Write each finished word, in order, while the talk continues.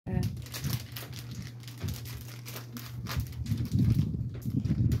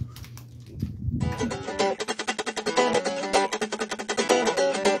Okay.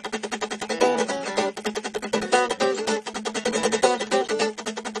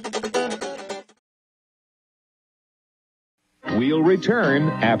 We'll return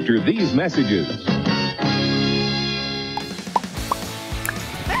after these messages.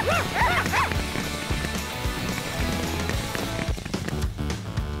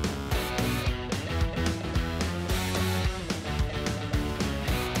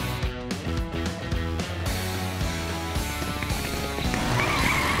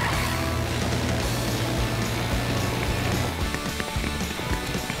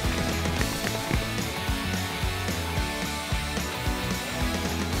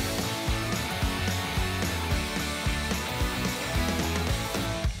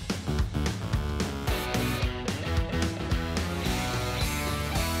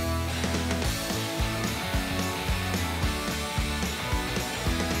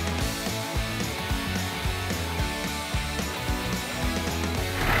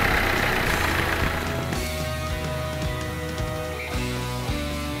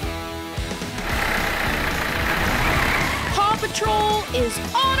 Patrol is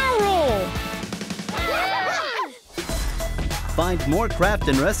on a roll! Find more craft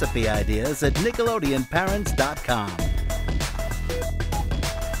and recipe ideas at NickelodeonParents.com.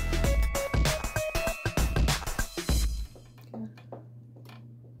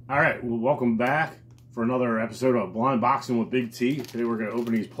 All right, well, welcome back for another episode of Blind Boxing with Big T. Today we're going to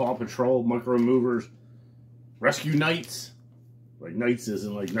open these Paw Patrol Micro Movers Rescue Knights. Like Knights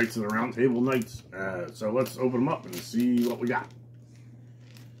isn't like Knights of the Round Table Knights. So let's open them up and see what we got.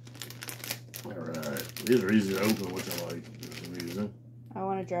 Alright, these are easy to open, which I like. I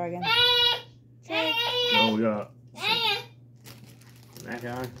want a dragon. So we got that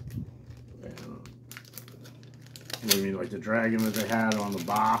guy. What do you mean, like the dragon that they had on the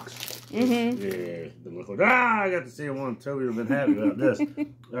box? Mm-hmm. Yeah, they look like, I got to see one. Toby would have been happy about this. I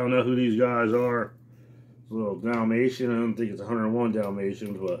don't know who these guys are. A little Dalmatian. I don't think it's 101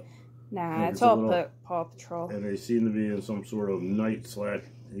 Dalmatians, but nah, it's all Paw Patrol. And they seem to be in some sort of knight slash.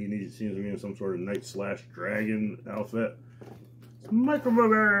 He seems to be in some sort of knight slash dragon outfit. Micro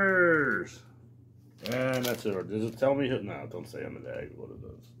Movers, and that's it. Does it tell me who? No, don't say on the tag what it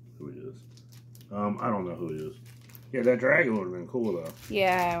is. Who he is? I don't know who he is. Yeah, that dragon would have been cool though.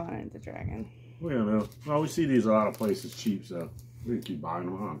 Yeah, I wanted the dragon. We don't know. Well, we see these a lot of places cheap, so we can keep buying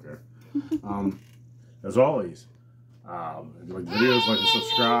them. I don't care. As always, if you like the videos, like and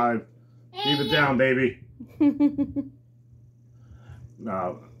subscribe. Keep it down, baby. If you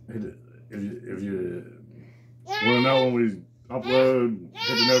want to know when we upload,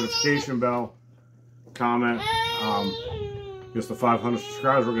 hit the notification bell, comment. Just the 500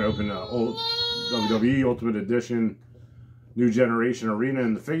 subscribers, we're going to open the old WWE Ultimate Edition New Generation Arena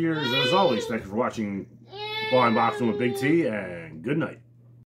and the figures. And as always, thank you for watching Blind Boxing with Big T, and good night.